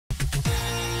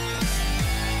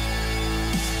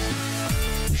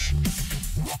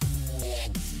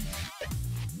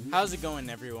How's it going,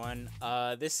 everyone?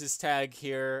 This is Tag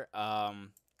here. I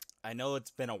know it's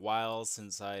been a while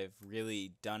since I've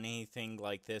really done anything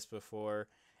like this before,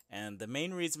 and the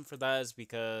main reason for that is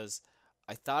because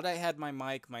I thought I had my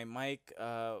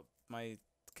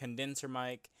condenser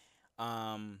mic.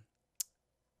 Um,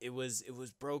 it was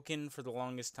broken for the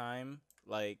longest time,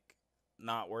 like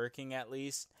not working at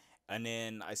least. And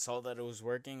then I saw that it was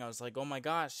working. I was like, "Oh my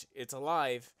gosh, it's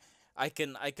alive! I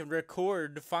can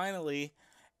record finally."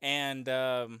 And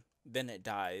then it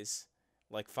dies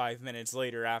like 5 minutes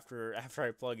later after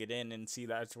I plug it in and see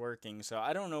that it's working. So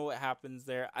I don't know what happens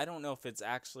there. I don't know if it's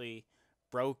actually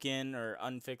broken or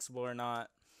unfixable or not.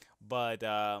 But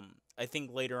I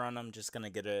think later on I'm just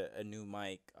gonna get a new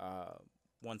mic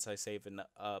once I save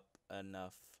up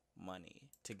enough money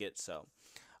to get so.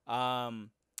 Um,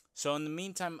 so in the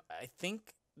meantime, I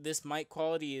think this mic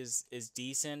quality is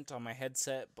decent on my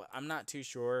headset, but I'm not too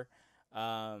sure.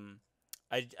 Um,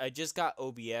 I just got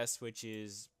OBS, which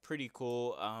is pretty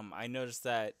cool. I noticed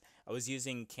that I was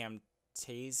using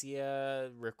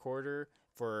Camtasia recorder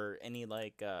for any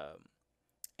like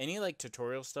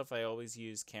tutorial stuff. I always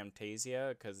use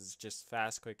Camtasia because it's just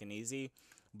fast, quick, and easy.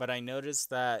 But I noticed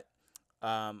that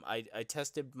I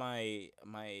tested my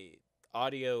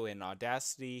audio in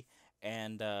Audacity,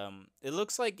 and it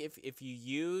looks like if you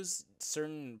use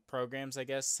certain programs, I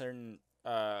guess certain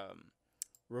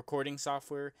recording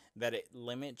software, that it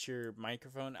limits your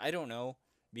microphone. I don't know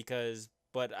because,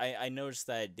 but I noticed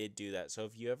that it did do that. So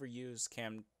if you ever use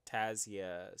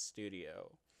Camtasia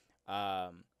Studio,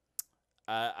 um,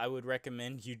 I would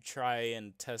recommend you try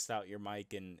and test out your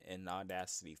mic in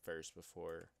Audacity first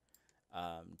before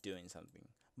doing something.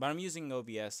 But I'm using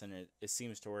OBS and it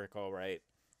seems to work all right.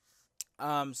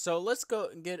 So let's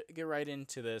go get right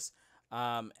into this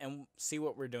and see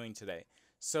what we're doing today.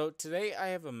 So today I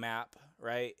have a map,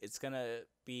 right? It's gonna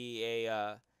be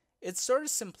it's sort of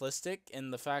simplistic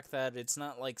in the fact that it's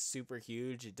not like super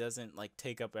huge. It doesn't like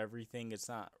take up everything. It's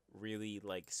not really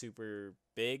like super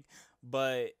big,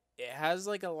 but it has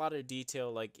like a lot of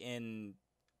detail like in,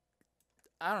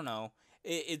 I don't know.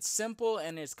 It's simple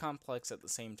and it's complex at the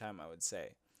same time, I would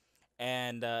say.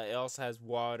 And it also has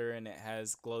water and it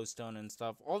has glowstone and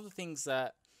stuff. All the things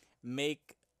that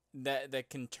make that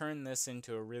can turn this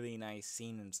into a really nice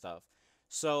scene and stuff.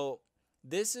 So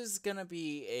this is gonna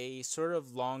be a sort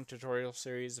of long tutorial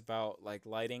series about like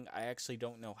lighting. I actually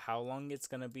don't know how long it's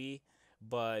gonna be,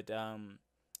 but I'm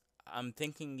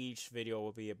thinking each video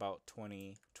will be about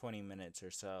 20 minutes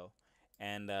or so.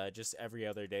 And just every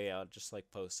other day I'll just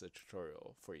like post a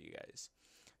tutorial for you guys.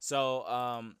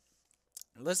 So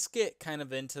let's get kind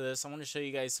of into this. I want to show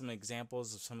you guys some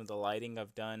examples of some of the lighting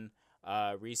I've done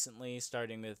recently,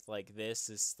 starting with like this.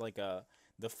 This is like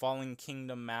the Fallen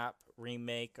Kingdom map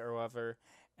remake or whatever.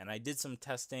 And I did some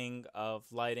testing of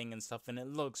lighting and stuff, and it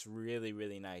looks really,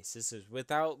 really nice. This is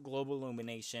without global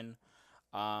illumination.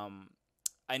 Um,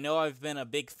 I know I've been a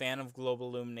big fan of global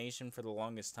illumination for the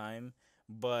longest time,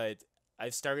 but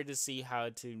I've started to see how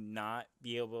to not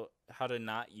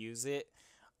use it.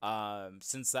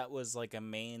 Since that was like a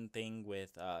main thing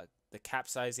with the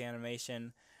capsize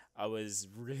animation, I was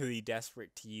really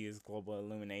desperate to use global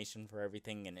illumination for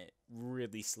everything, and it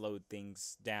really slowed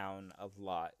things down a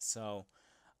lot. So,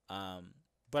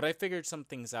 but I figured some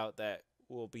things out that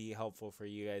will be helpful for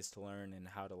you guys to learn and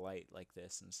how to light like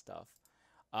this and stuff.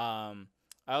 I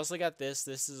also got this.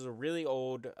 This is a really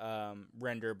old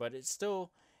render, but it's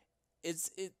still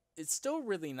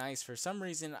really nice. For some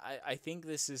reason, I think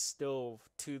this is still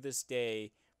to this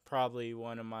day probably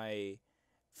one of my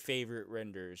favorite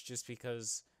renders, just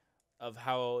because of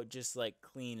how just like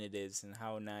clean it is and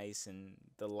how nice, and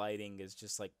the lighting is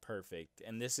just like perfect.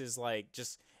 And this is like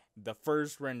just the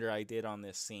first render I did on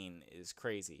this scene is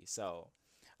crazy. So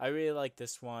I really like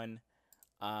this one.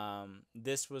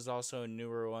 This was also a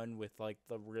newer one with like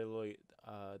the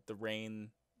rain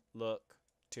look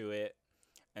to it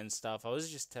and stuff. I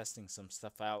was just testing some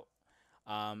stuff out,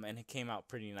 and it came out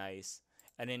pretty nice.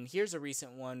 And then here's a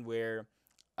recent one where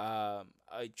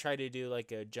I try to do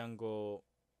like a jungle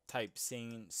type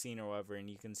scene or whatever, and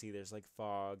you can see there's like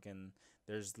fog and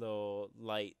there's little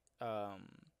light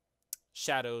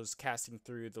shadows casting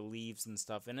through the leaves and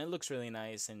stuff, and it looks really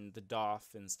nice. And the doff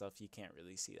and stuff you can't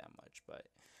really see that much, but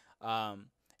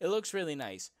it looks really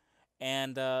nice.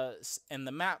 And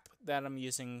the map that I'm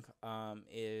using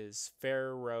is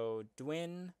Fairrow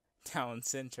Dwin Town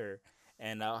Center,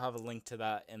 and I'll have a link to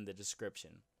that in the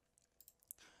description.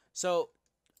 So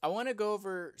I want to go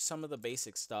over some of the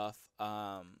basic stuff,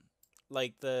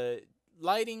 like the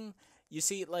lighting. You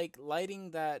see, like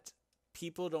lighting that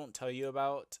people don't tell you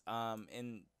about,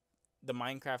 and the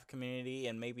Minecraft community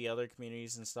and maybe other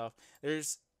communities and stuff,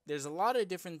 there's a lot of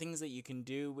different things that you can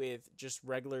do with just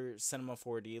regular Cinema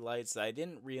 4D lights that I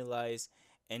didn't realize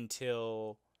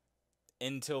until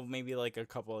maybe like a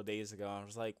couple of days ago. I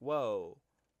was like, whoa,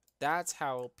 that's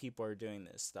how people are doing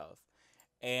this stuff.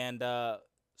 And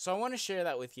so I want to share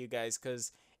that with you guys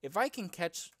because if I can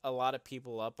catch a lot of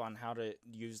people up on how to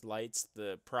use lights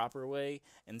the proper way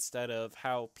instead of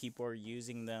how people are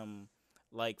using them,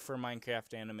 like for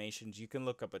Minecraft animations, you can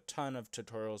look up a ton of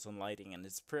tutorials on lighting and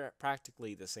it's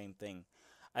practically the same thing.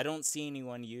 I don't see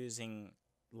anyone using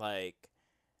like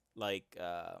like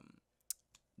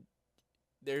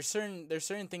there's certain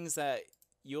things that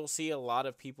you'll see a lot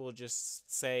of people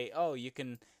just say, "Oh, you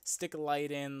can stick a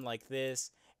light in like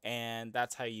this." And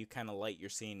that's how you kind of light your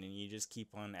scene, and you just keep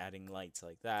on adding lights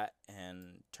like that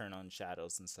and turn on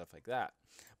shadows and stuff like that.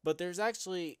 But there's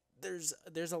actually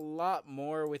there's a lot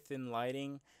more within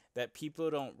lighting that people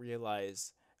don't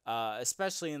realize,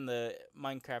 especially in the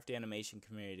Minecraft animation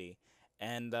community.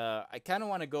 And I kind of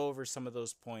want to go over some of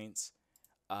those points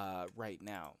right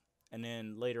now, and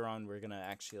then later on we're gonna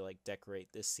actually like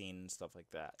decorate this scene and stuff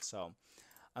like that. So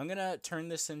I'm gonna turn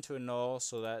this into a null,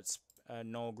 so that's a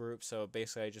null group. So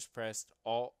basically I just pressed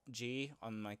Alt G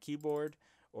on my keyboard,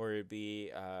 or it'd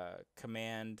be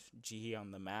Command G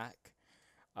on the Mac,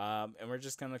 and we're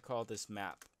just gonna call this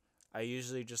map. I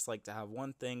usually just like to have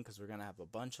one thing because we're gonna have a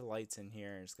bunch of lights in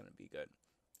here and it's gonna be good.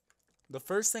 The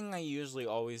first thing I usually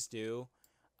always do,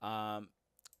 um,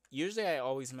 usually I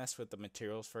always mess with the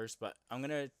materials first, but I'm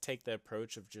going to take the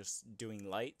approach of just doing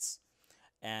lights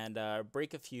and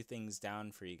break a few things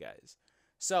down for you guys.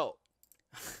 So,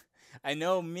 I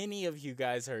know many of you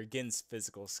guys are against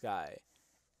physical sky.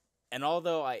 And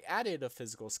although I added a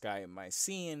physical sky in my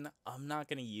scene, I'm not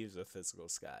going to use a physical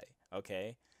sky,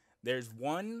 okay? There's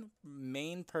one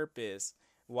main purpose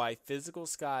why physical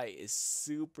sky is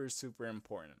super, super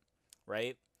important,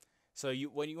 right? So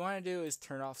what you want to do is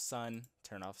turn off sun,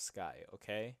 turn off sky,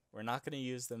 okay? We're not going to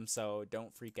use them, so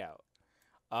don't freak out.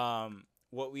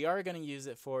 What we are going to use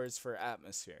it for is for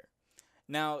atmosphere.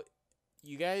 Now,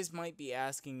 you guys might be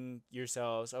asking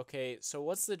yourselves, okay, so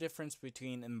what's the difference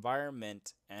between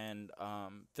environment and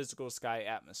physical sky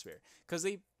atmosphere? Because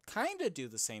they kind of do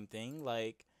the same thing.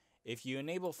 Like, if you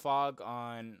enable fog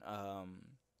on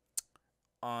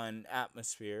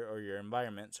atmosphere, or your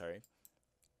environment, sorry,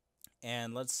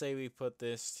 and let's say we put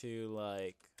this to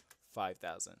like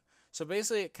 5,000. So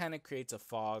basically it kind of creates a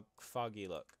foggy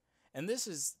look. And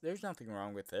there's nothing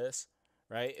wrong with this,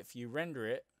 right? If you render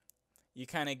it, you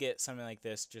kind of get something like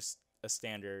this, just a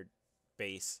standard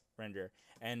base render.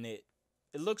 And it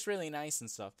looks really nice and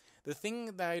stuff. The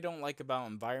thing that I don't like about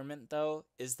environment though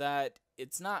is that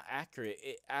it's not accurate.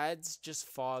 It adds just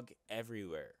fog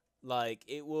everywhere. Like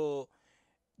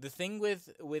the thing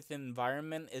with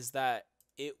environment is that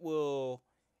it will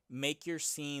make your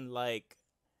scene like,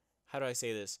 how do I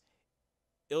say this?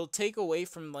 It'll take away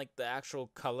from like the actual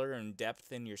color and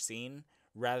depth in your scene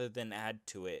rather than add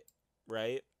to it,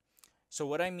 right? So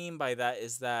what I mean by that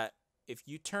is that if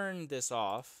you turn this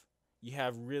off, you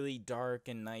have really dark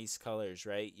and nice colors,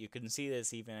 right? You can see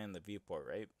this even in the viewport,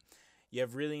 right? You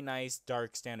have really nice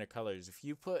dark standard colors. If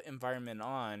you put environment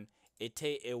on,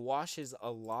 it washes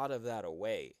a lot of that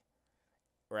away,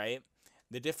 right?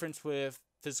 The difference with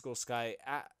physical sky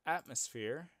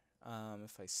atmosphere,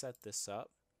 if I set this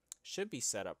up, should be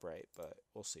set up right, but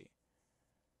we'll see,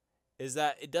 is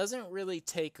that it doesn't really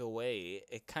take away,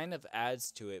 it kind of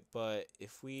adds to it. But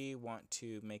if we want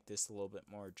to make this a little bit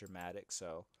more dramatic,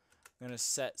 so I'm going to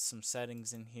set some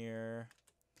settings in here.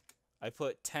 I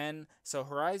put 10. So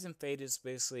horizon fade is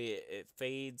basically it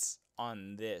fades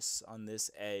on this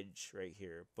edge right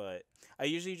here, but I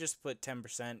usually just put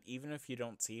 10%. Even if you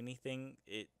don't see anything,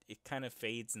 it kind of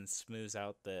fades and smooths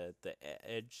out the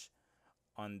edge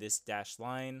on this dashed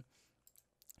line.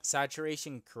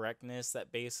 Saturation correctness,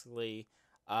 that basically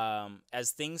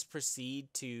as things proceed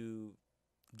to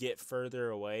get further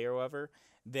away or whatever,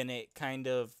 then it kind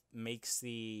of makes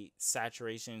the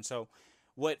saturation. So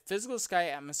what physical sky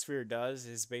atmosphere does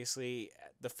is basically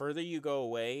the further you go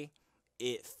away,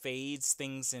 it fades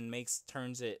things and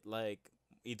turns it like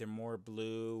either more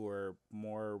blue or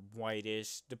more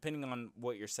whitish, depending on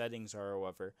what your settings are or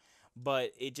whatever.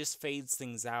 But it just fades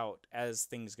things out as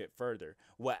things get further.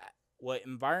 What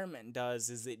environment does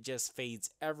is it just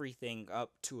fades everything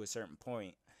up to a certain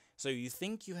point. So you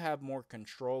think you have more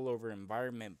control over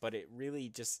environment, but it really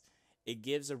just, it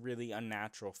gives a really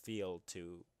unnatural feel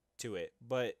to it.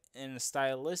 But in a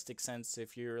stylistic sense,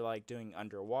 if you're like doing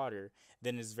underwater,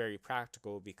 then it's very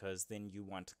practical because then you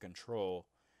want to control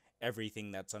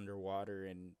everything that's underwater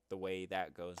and the way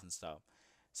that goes and stuff.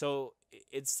 So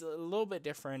it's a little bit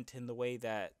different in the way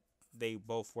that they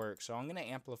both work. So I'm going to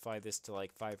amplify this to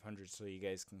like 500 so you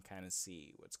guys can kind of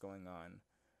see what's going on.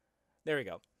 There we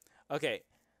go. Okay.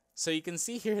 So you can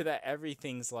see here that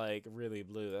everything's like really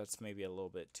blue. That's maybe a little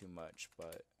bit too much,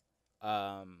 but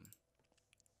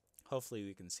hopefully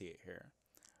we can see it here.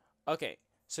 Okay.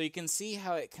 So you can see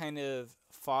how it kind of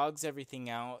fogs everything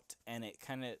out and it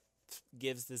kind of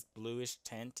gives this bluish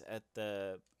tint at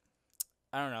the,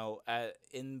 I don't know,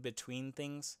 in between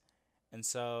things. And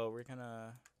so we're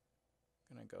gonna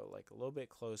go like a little bit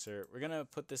closer. We're gonna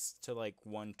put this to like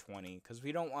 120 because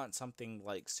we don't want something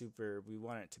like super. We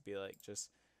want it to be like just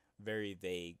very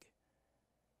vague.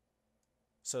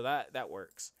 So that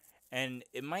works. And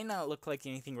it might not look like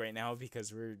anything right now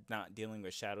because we're not dealing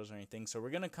with shadows or anything. So we're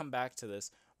gonna come back to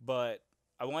this, but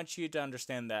I want you to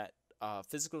understand that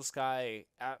physical sky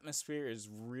atmosphere is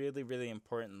really, really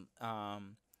important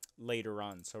later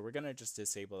on. So we're gonna just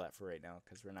disable that for right now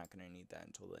because we're not gonna need that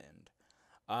until the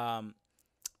end.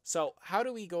 So how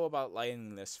do we go about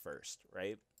lighting this first,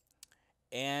 right?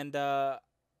 And I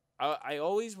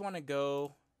always want to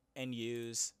go and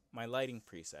use my lighting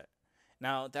preset.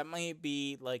 Now that might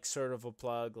be like sort of a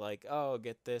plug, like, oh,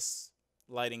 get this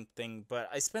lighting thing, but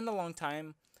I spend a long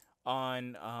time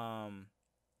on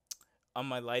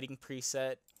my lighting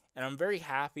preset, and I'm very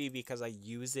happy because I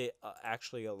use it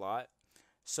actually a lot.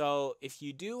 So if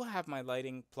you do have my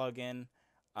lighting plugin,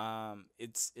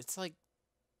 it's like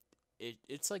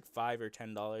it's like $5 or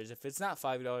 $10. If it's not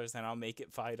 $5, then I'll make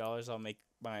it $5. I'll make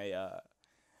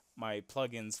my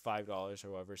plugins $5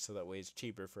 or whatever, so that way it's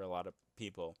cheaper for a lot of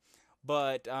people.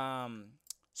 But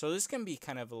so this can be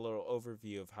kind of a little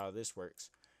overview of how this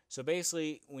works. So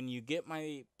basically, when you get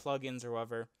my plugins or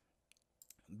whatever,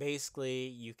 basically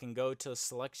you can go to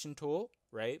selection tool,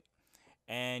 right?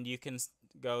 And you can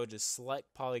go to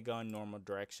select polygon normal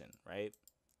direction, right?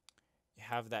 You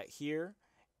have that here.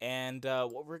 And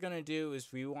what we're going to do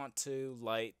is we want to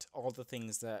light all the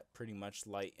things that pretty much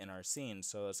light in our scene.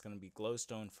 So that's going to be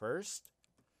glowstone first.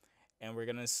 And we're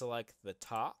going to select the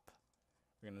top.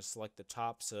 We're going to select the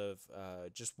tops of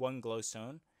just one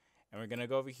glowstone. And we're going to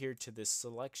go over here to this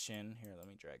selection. Here, let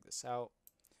me drag this out.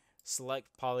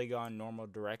 Select polygon normal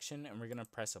direction. And we're going to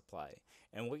press apply.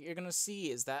 And what you're going to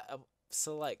see is that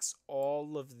selects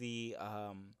all of the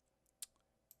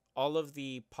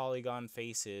polygon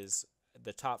faces,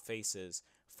 the top faces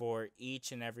for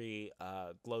each and every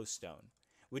glowstone,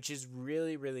 which is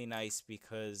really, really nice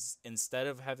because instead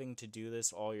of having to do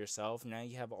this all yourself, now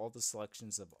you have all the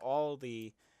selections of all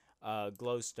the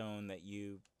glowstone that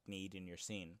you need in your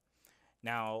scene.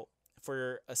 Now,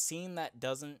 for a scene that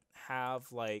doesn't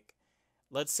have, like,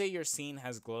 let's say your scene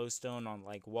has glowstone on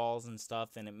like walls and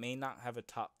stuff and it may not have a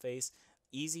top face,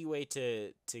 easy way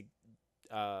to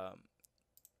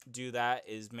do that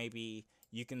is maybe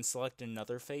you can select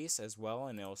another face as well,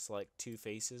 and it'll select two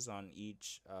faces on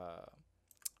each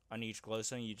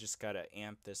glowstone. You just gotta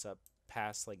amp this up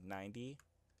past like 90,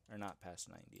 or not past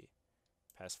 90,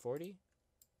 past 40.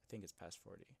 I think it's past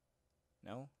 40.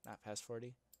 No, not past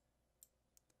 40.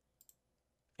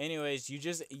 Anyways, you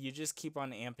just keep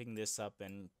on amping this up,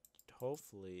 and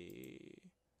hopefully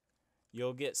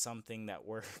you'll get something that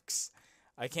works.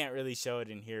 I can't really show it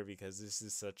in here because this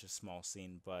is such a small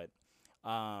scene, but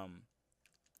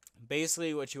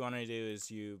basically what you want to do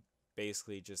is you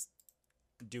basically just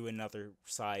do another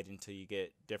side until you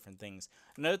get different things.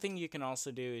 Another thing you can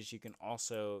also do is you can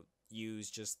also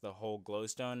use just the whole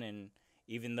glowstone, and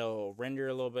even though it'll render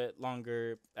a little bit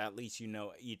longer, at least you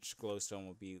know each glowstone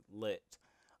will be lit.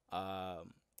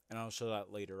 And I'll show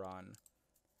that later on.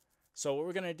 So what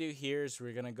we're going to do here is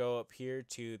we're going to go up here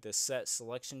to the set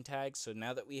selection tag. So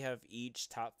now that we have each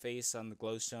top face on the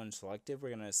glowstone selected,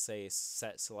 we're going to say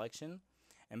set selection.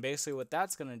 And basically what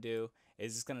that's going to do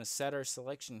is it's going to set our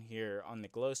selection here on the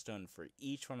glowstone for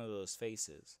each one of those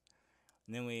faces.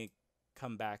 And then we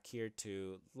come back here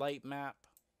to light map.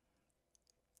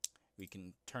 We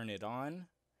can turn it on,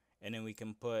 and then we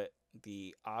can put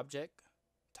the object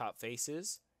top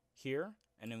faces here,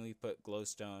 and then we put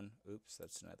glowstone. Oops,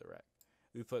 that's another rec.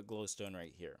 We put glowstone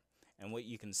right here. And what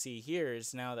you can see here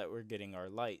is now that we're getting our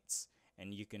lights,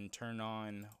 and you can turn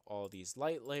on all these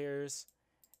light layers,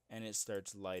 and it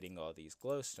starts lighting all these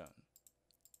glowstone.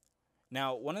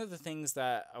 Now, one of the things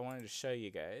that I wanted to show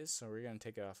you guys, so we're going to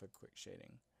take it off a quick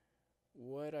shading.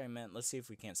 What I meant, let's see if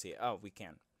we can't see it. Oh, we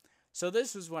can. So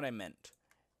this is what I meant.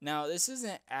 Now, this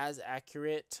isn't as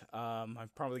accurate. I'm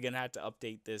probably going to have to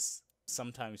update this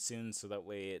sometime soon so that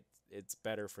way it's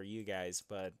better for you guys.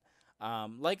 But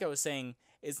like I was saying,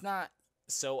 it's not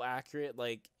so accurate.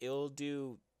 Like, it'll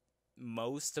do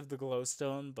most of the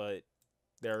glowstone, but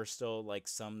there are still like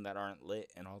some that aren't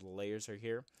lit and all the layers are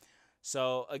here.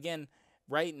 So again,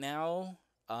 right now,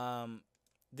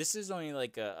 this is only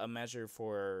like a measure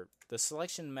for the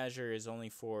selection measure is only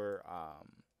for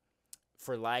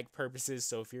lag purposes.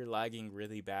 So if you're lagging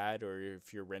really bad or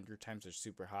if your render times are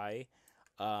super high,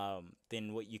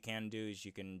 then what you can do is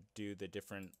you can do the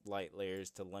different light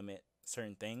layers to limit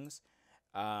certain things,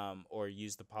 or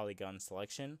use the polygon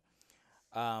selection.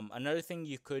 Another thing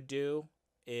you could do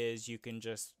is you can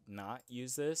just not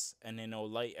use this and then it'll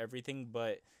light everything,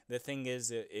 but the thing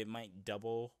is it might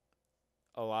double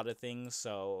a lot of things.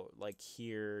 So like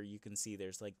here you can see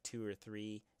there's like 2 or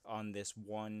 3 on this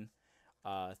one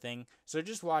thing, so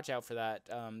just watch out for that.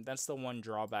 That's the one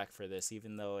drawback for this,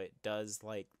 even though it does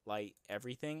like light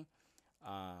everything.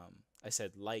 I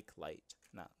said light,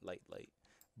 not light,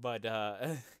 but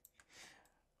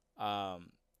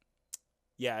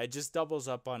yeah, it just doubles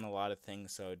up on a lot of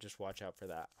things, so just watch out for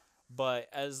that. But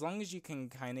as long as you can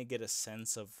kind of get a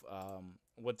sense of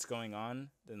what's going on,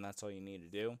 then that's all you need to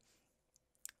do.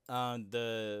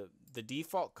 The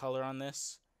default color on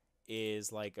this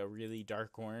is like a really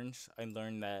dark orange. I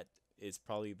learned that it's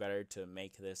probably better to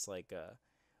make this like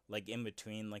in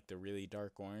between like the really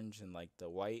dark orange and like the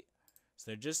white.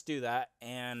 So just do that.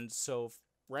 And so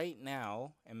right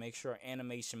now, and make sure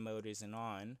animation mode isn't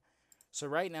on. So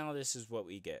right now this is what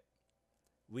we get.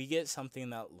 We get something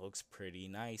that looks pretty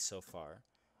nice so far.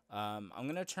 I'm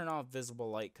going to turn off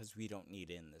visible light because we don't need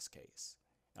it in this case.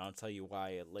 And I'll tell you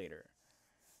why later.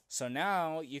 So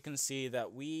now you can see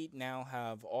that we now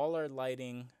have all our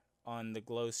lighting on the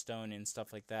glowstone and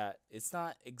stuff like that. It's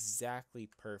not exactly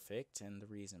perfect, and the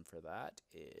reason for that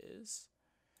is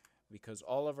because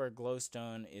all of our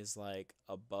glowstone is like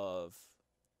above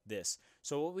this.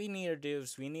 So what we need to do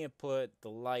is we need to put the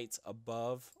lights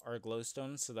above our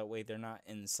glowstone so that way they're not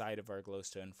inside of our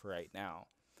glowstone for right now.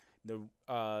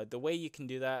 The way you can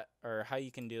do that, or how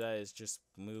you can do that, is just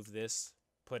move this,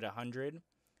 put 100.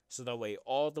 So that way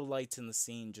all the lights in the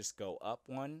scene just go up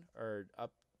 1 or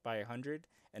up by 100,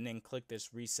 and then click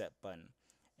this reset button.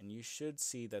 And you should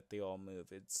see that they all move.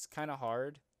 It's kind of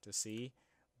hard to see,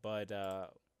 but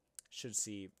should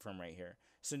see from right here.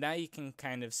 So now you can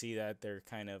kind of see that they're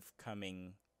kind of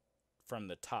coming from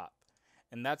the top.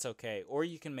 And that's okay. Or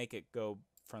you can make it go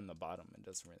from the bottom. It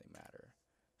doesn't really matter.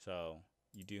 So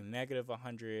you do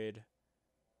 -100.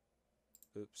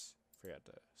 Oops, forgot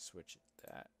to switch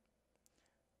that.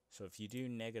 So if you do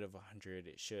 -100,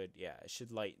 it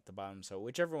should light the bottom. So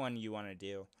whichever one you want to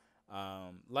do,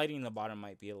 lighting the bottom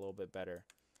might be a little bit better.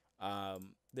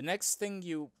 The next thing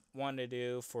you want to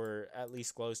do for at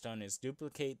least glowstone is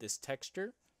duplicate this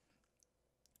texture.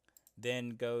 Then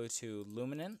go to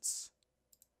luminance.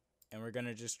 And we're going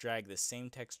to just drag the same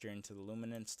texture into the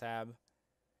luminance tab.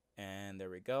 And there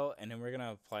we go. And then we're going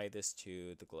to apply this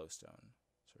to the glowstone.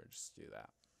 So we'll just do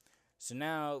that. So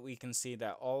now we can see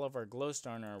that all of our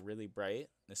glowstone are really bright.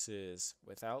 This is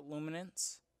without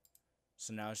luminance.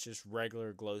 So now it's just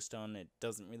regular glowstone. It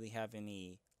doesn't really have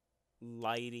any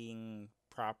lighting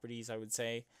properties, I would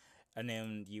say. And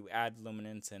then you add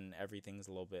luminance and everything's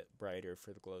a little bit brighter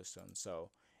for the glowstone. So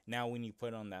now when you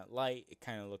put on that light, it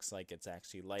kind of looks like it's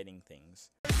actually lighting things.